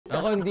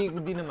Ako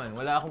hindi naman.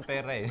 Wala akong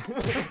pera eh.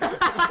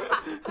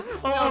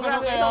 Oo,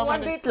 so one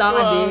date lang,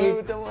 Adi.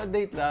 One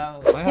date lang.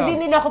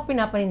 Hindi nila ako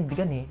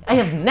pinapanindigan eh. I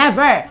have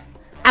never!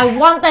 I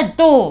wanted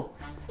to!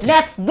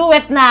 Let's do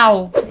it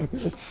now!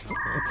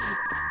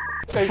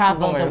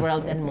 Travel the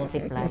world and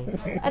multiply.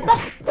 Ito!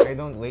 I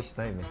don't waste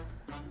time eh.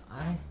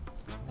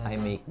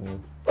 I make new.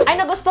 Ay,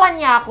 nagustuhan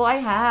niya ako.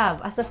 I have.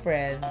 As a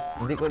friend.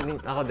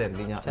 Ako din.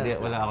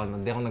 Wala ako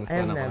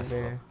nagustuhan ng crush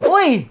ko.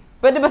 Uy!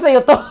 Pwede ba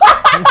sa'yo to?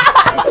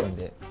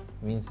 Hindi.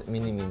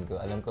 Minimin ko.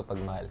 Alam ko pag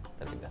mahal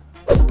talaga.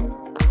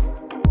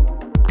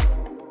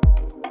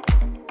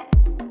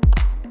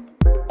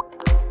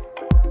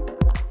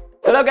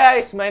 Hello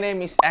guys! My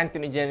name is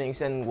Anthony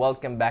Jennings and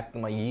welcome back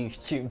to my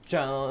YouTube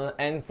channel.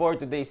 And for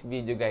today's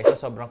video guys,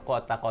 sobrang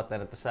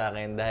kota-kota na to sa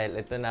akin dahil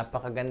ito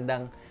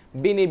napakagandang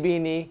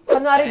binibini.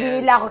 Kunwari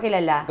di nila ako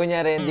kilala.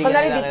 Kunyari hindi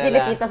Kunwari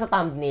di kita sa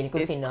thumbnail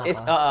kung sino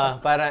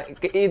ako. Para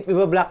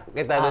ibablock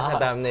kita doon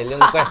sa thumbnail.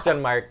 Yung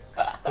question mark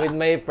with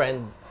my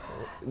friend.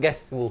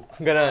 Guess who?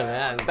 Ganon.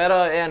 Yan.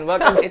 Pero ayan,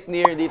 welcome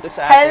Esnyr dito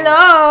sa ating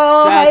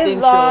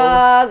chatting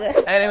show.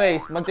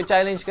 Anyways,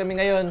 magta-challenge kami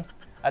ngayon.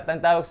 At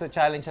ang tawag sa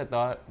challenge na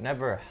to,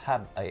 Never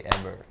Have I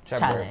Ever.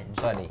 Chubby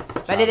Bunny.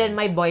 Pwede din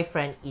my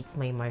boyfriend eats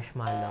my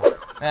marshmallow.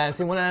 Ayan,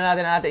 simulan na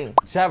natin ang ating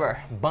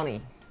Chubby Bunny.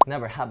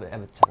 Never Have I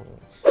Ever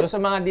challenge. So sa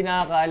mga di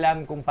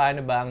nakakaalam kung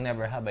paano ba ang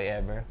Never Have I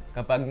Ever,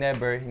 kapag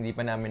never, hindi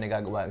pa namin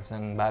nagagawa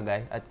isang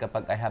bagay. At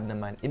kapag I have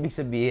naman, ibig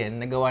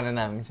sabihin, nagawa na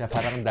namin siya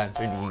parang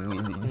dancer ni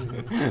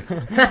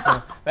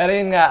Pero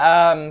yun nga,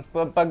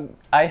 pag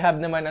I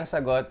have naman ang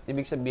sagot,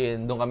 ibig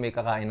sabihin, doon kami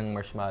kakain ng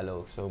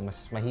marshmallow. So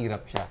mas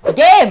mahirap siya.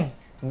 Game!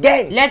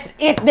 Let's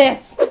eat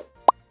this!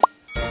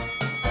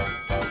 Never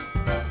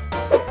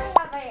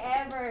have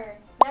I ever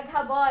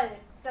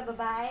naghabol sa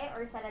babae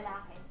or sa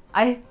lalaki?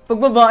 Ay, pag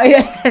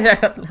babae.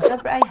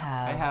 Never I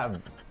have. I have.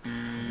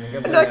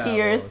 Hello,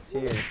 cheers.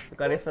 Cheers.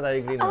 Karis pa tayo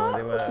green mo,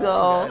 di ba?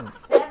 Go.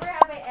 Never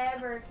have I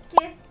ever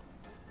kissed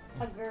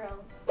a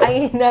girl?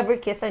 I never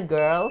kissed a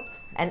girl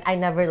and I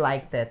never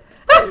liked it.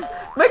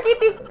 My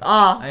kitties!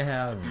 I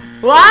have.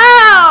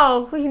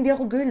 Wow! Uy, hindi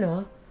ako girl,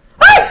 ah.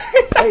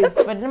 Ay!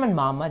 Pwede naman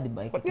mama, di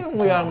ba? Ba't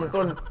yung mayaman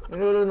ko?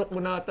 Nilulunok mo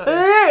na ata.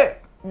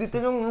 Dito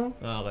lang,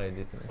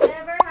 Okay, dito.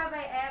 Never have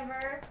I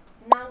ever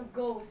ng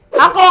ghost?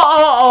 Ako,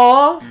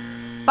 oo.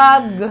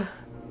 Pag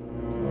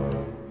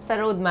sa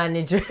road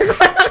manager.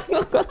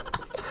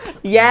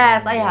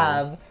 Yes, I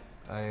have.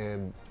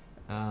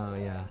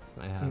 Yeah,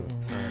 I have.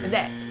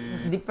 Hindi,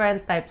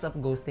 different types of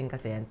ghosting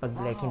kasi yan. Pag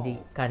like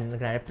hindi ka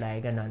nagre-reply,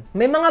 ganon.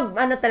 May mga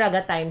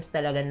times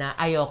talaga na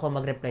ayoko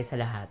mag-reply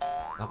sa lahat.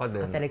 Ako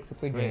din. Kasi like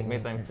super draining. May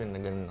times din na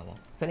ganun ako.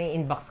 So,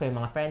 na-inbox ko yung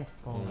mga friends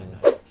ko.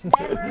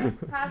 Never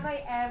have I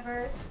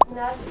ever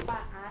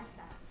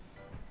nagpaasa?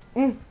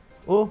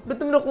 Oh, ba't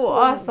naman ako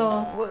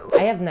asa?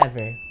 I have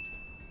never.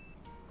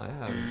 I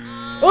have.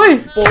 Uy!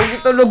 Pogi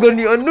talaga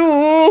ni ano!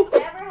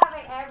 Never have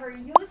I ever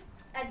used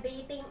a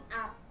dating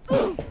app?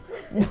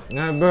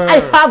 Never!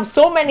 I have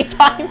so many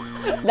times!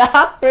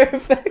 Lahat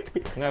perfect!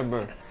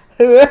 Never.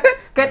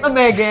 Kahit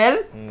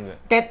Omegel? Hindi.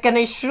 Kahit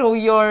can I show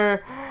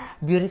your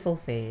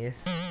beautiful face?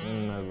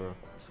 Never.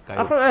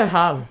 Skype. Ako I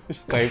have.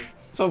 Skype?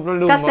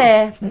 Sobrang luma.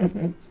 Kasi,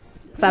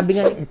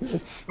 sabi nga,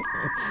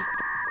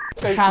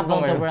 Skype travel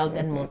ba the ngayon? world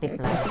and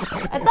multiply.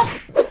 Ito,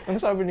 Ano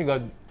sabi ni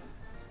God?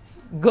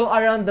 go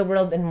around the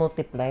world and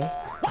multiply.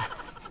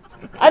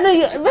 Ano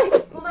yun?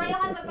 Humayo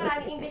ka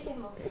magparami, Englishin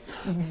mo.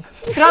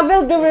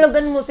 Travel the world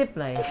and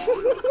multiply.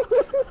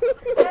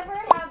 Never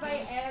have I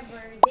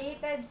ever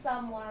dated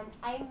someone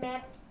I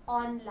met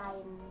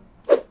online?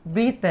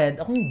 Dated?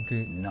 Ako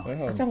hindi. No.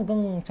 Kasi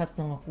hanggang chat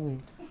lang ako eh.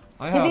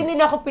 I have. Hindi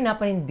nila ako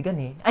pinapanindigan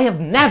eh. I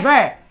have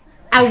never!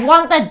 I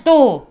wanted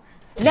to!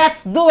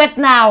 Let's do it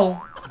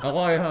now!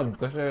 Ako I have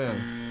kasi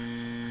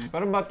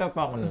parang bata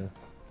pa ako nun.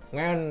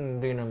 Ngayon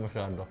hindi na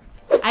masyado.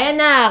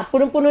 Ayan na!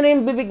 Punong-puno na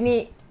yung bibig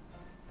ni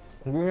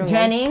Hindi na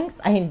Jennings.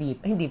 Ay, hindi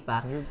pa. Hindi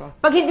pa.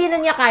 Pag hindi na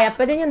niya kaya,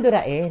 pwede niyang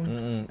durain.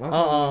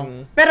 Oo.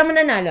 Pero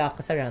mananalo ako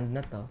sa round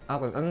na to.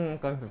 Ako, anong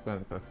concept na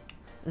ito?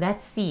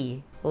 Let's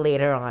see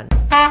later on.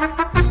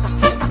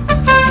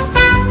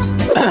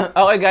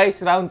 Okay guys,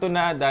 round 2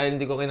 na dahil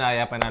hindi ko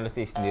kinaya panalo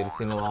si Esnyr.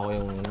 Sinuka ko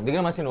yung... Hindi ko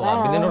naman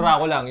sinuka. Binunura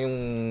ko lang yung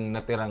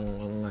natirang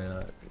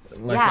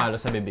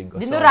marshmallow sa bibig ko.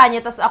 Dinura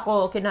niya, tas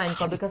ako kinain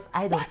ko because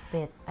I don't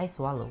spit. I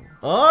swallow.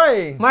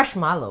 Oy!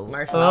 Marshmallow.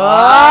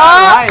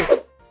 Ay!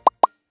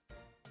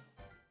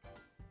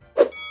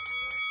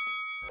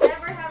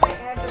 Never have I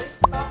ever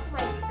stalked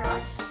my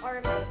crush or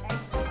my ex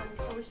on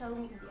social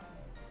media?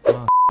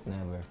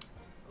 Never.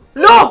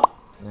 No!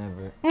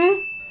 Never.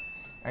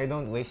 I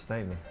don't waste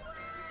time eh.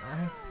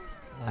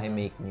 I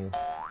make new.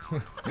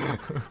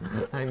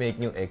 I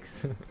make new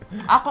ex.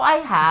 Ako,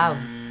 I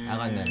have.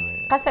 Ako never.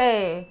 Kasi,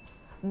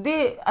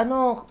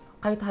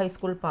 kahit high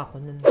school pa ako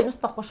nun.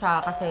 Sinustok ko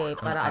siya kasi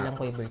para alam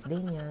ko yung birthday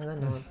niya,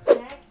 gano'n.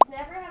 Next,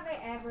 never have I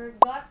ever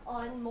got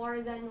on more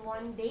than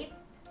one date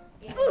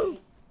in a week?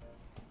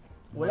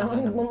 Wala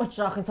kang nagmamatch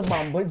sa akin sa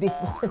Bumble, di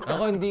po.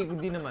 Ako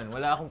hindi naman.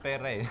 Wala akong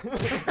pera eh.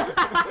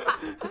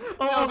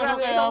 Oo,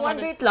 grabe. So, one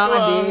date lang,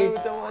 date.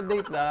 One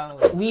date lang.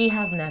 We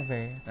have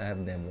never. I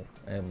have never.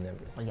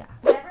 Oh, yeah.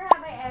 Never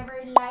have I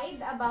ever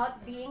lied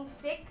about being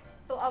sick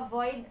to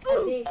avoid a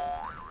date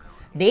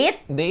Date?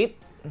 Date?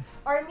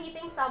 or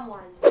meeting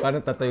someone.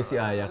 Paano tatayo si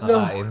Aya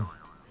kakain?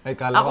 Ay,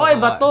 kala Ako ko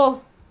iba kakain. to.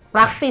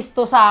 Practice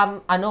to sa,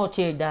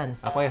 cheer dance.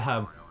 Ako I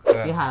have.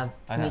 You have.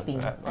 I have. Meeting.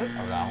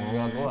 Wala akong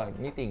magagawa.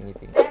 Meeting.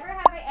 Never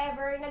have I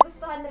ever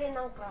nagustuhan rin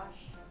ng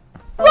crush.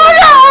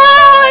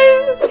 Waray!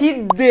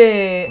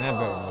 Hindi.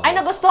 Never. Ay,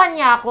 nagustuhan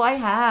niya ako. I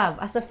have.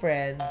 As a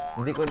friend.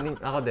 Ako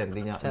din.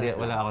 Hindi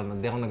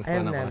ako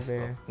nagustuhan ng crush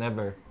ko.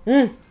 Never. Never.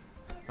 Hmm.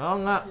 Oo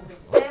nga.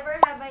 Never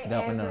have I Hindi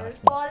ako ever na-rush.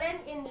 fallen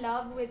in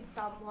love with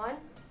someone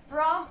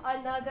from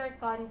another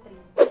country.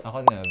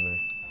 Ako never.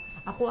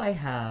 Ako, I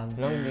have.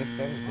 Long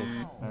distance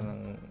eh.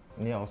 Parang,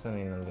 hindi ako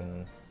sanay ng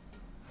ganun.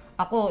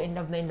 Ako, in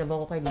love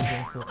ako kay Lee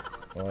Jong-suk.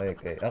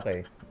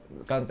 Okay.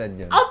 Counted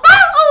yun.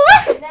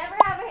 Never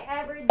have I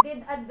ever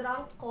did a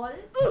drunk call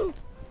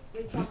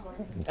with someone.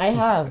 I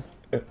have.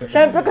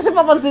 Siyempre kasi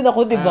papansin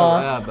ako, di ba?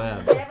 I have.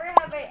 Never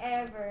have I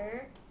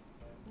ever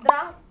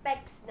drunk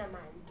text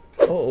naman.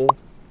 Oo.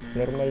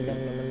 Normal lang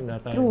naman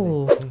data.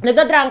 True.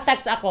 Nagda-drunk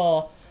text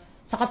ako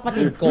sa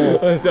kapatid ko.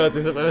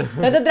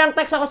 Nagda-drunk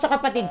text ako sa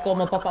kapatid ko,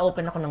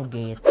 magpapa-open ako ng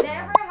gate.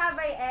 Never have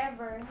I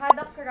ever had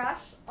a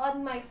crush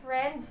on my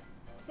friend's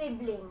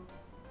sibling.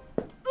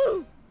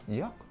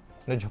 Yuck.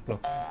 Na-joke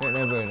lang.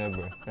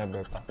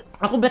 Never pa.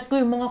 Ako bet ko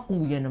yung mga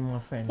kuya ng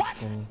mga friends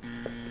ko.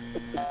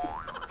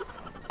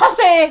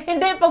 Kasi,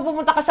 hindi pag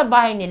pumunta ka sa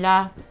bahay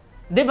nila,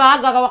 di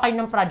ba, gagawa kayo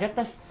ng project,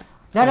 tapos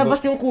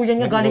lalabas yung kuya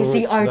niya galing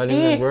CRT.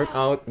 Galing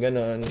nag-workout,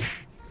 gano'n.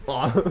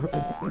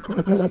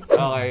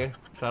 Okay,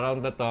 sa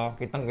round na to,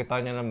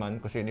 kitang-kita niya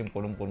naman kasi yung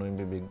punong-puno yung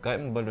bibig. Kaya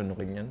mo ba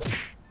lunukin yan?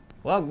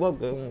 Wag.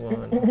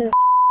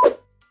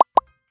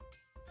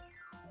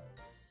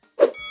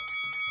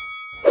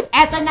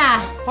 Eto na,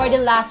 for the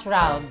last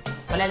round.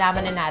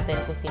 Malalaman na natin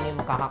kung sino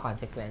yung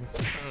makaka-consequence.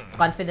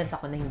 Confident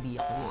ako na hindi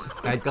ako.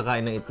 Kahit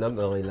kakain ng itlog,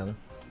 okay lang.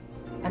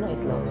 Anong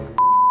itlog?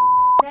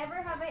 Never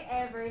have I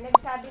ever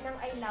nagsabi ng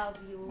I love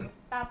you,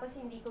 tapos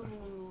hindi ko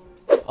minimin.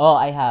 Oh,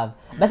 I have.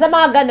 Basta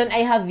mga ganun,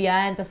 I have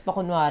yan. Tapos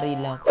pakunwari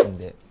lang.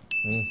 Hindi.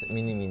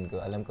 Minimin ko.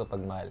 Alam ko pag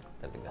mahal ko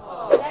talaga.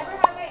 Never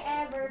have I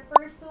ever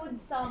pursued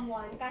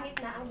someone kahit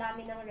na ang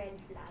dami ng red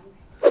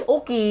flags.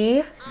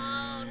 Okay.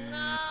 Oh,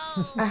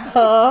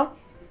 no!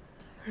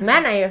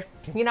 Men are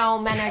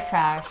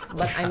trash,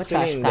 but I'm a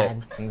trash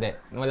can. Hindi.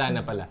 Wala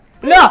na pala.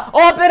 No!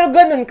 Oh, pero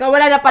ganun ka.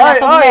 Wala na pala.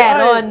 So,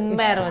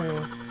 meron.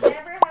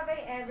 Never have I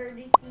ever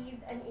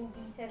received an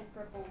indecent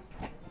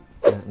proposal.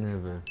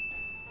 Never.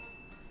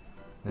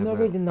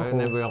 Never din ako.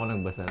 Never ako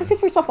nagbasa. Kasi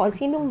first of all,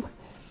 sino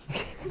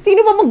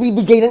ba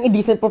magbibigay ng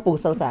indecent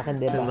proposal sa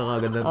akin, diba? Saan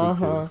nakaganda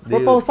picture?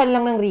 Proposal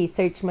lang ng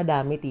research,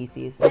 madami,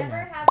 thesis.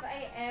 Never have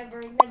I ever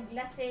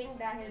naglasing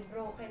dahil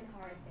broken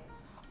hearted.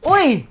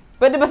 Uy!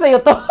 Pwede ba sa'yo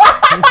to?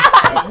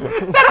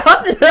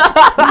 Charot lang!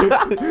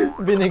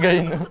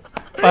 Binigay na.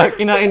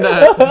 Kinain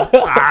lahat.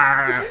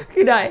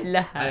 Kinain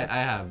lahat. I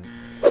have.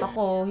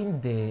 Ako,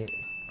 hindi.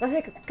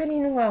 Kasi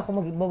kanino nga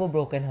ako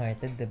magbabroken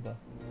hearted, diba?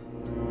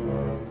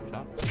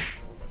 Sa?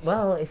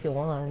 Well, if you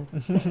want.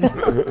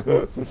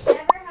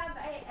 Never have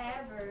I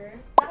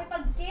ever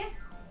nakipag-kiss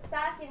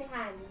sa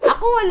sinehan.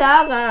 Ako wala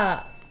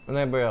nga.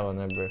 Never.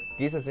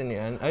 Kisa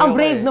sinian. Ang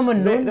brave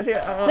naman nun. Kasi,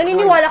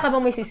 Naniniwala ka bang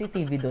may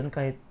CCTV doon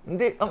kahit?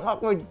 Hindi, ang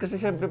awkward kasi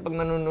syempre pag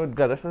nanonood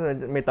ka, tapos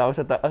may tao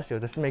sa taas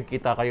yun, tapos may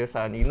kita kayo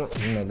sa anino.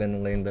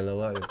 Ganun kayong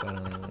dalawa,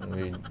 parang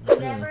weird.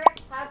 Never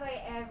have I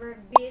ever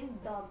been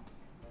dumped.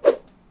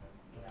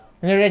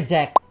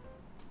 Ni-reject.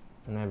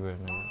 Never.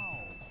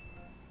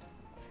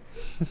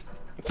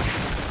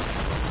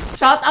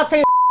 Shout out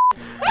sa'yo.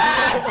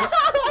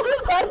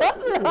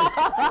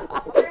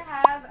 Never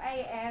have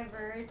I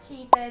ever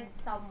cheated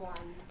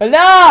someone.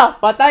 Hala!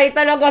 Patay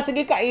talaga.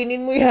 Sige,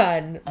 kainin mo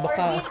yan. Or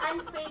Baka. been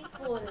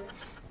unfaithful.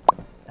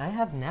 I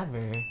have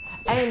never.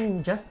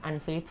 I'm just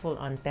unfaithful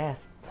on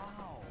test.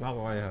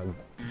 Ako I have.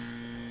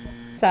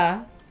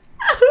 Sa?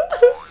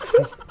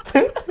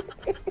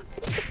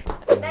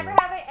 Never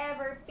have I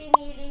ever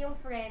pinili yung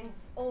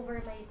friends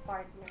over my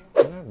partner.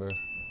 Never.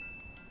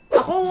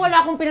 Ako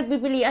wala akong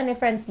pinagpipilian eh.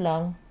 Friends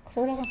lang.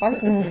 Kasi wala kang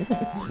partner.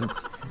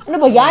 Ano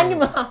ba yan?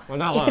 Yung mga...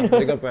 Wala ka.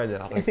 Hindi ka pwede.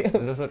 Okay.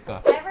 Lusot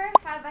ka. Never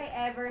have I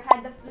ever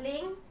had a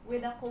fling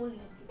with a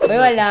colleague. Ay,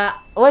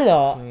 wala.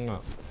 Wala.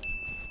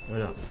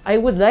 Wala. I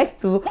would like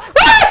to.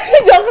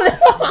 Joke lang.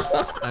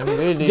 I'm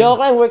really.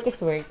 Joke lang. Work is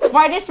work.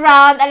 For this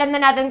round, alam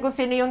na natin kung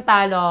sino yung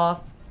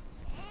talo.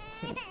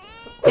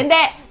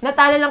 Hindi.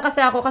 Natalo lang kasi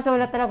ako kasi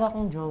wala talaga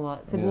akong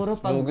jowa. Siguro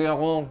pag... Lugi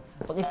ako.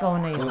 Pag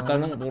ikaw na yun. Yung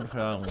tanong puro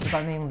siya ako.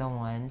 Ikaw na yung the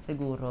one.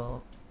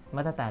 Siguro,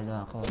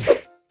 matatalo ako.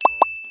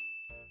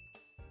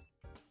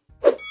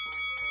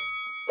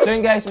 So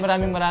yun guys,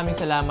 maraming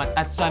salamat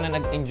at sana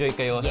nag-enjoy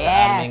kayo Yes.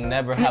 sa aming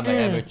Never Have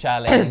I Ever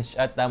Challenge.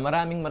 At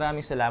maraming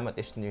salamat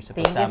Esnyr sa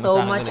Thank you pagsama so sa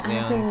akin much, ulit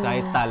ngayon. Anthony.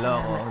 Kahit talo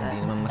ako, hindi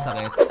naman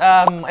masakit.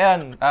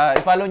 Ayan,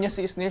 i-follow niyo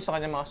si Esnyr sa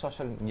kanyang mga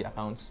social media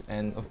accounts.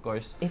 And of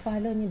course,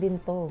 I-follow niyo din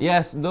to.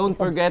 yes, don't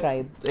forget,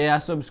 Subscribe.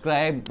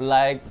 subscribe,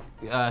 like,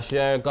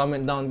 share,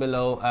 comment down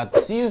below. At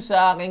see you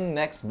sa aking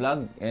next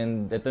vlog.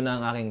 And ito na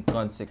ang aking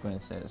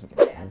consequences.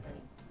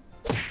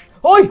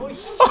 Hoy!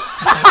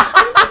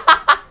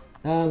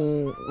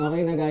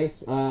 Okay na guys.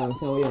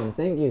 So yun,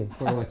 thank you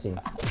for watching.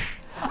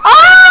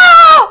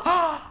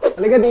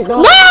 Halika dito.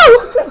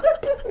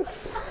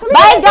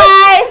 Bye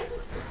guys!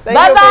 Thank you for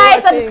Bye-bye!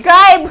 watching.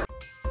 Subscribe!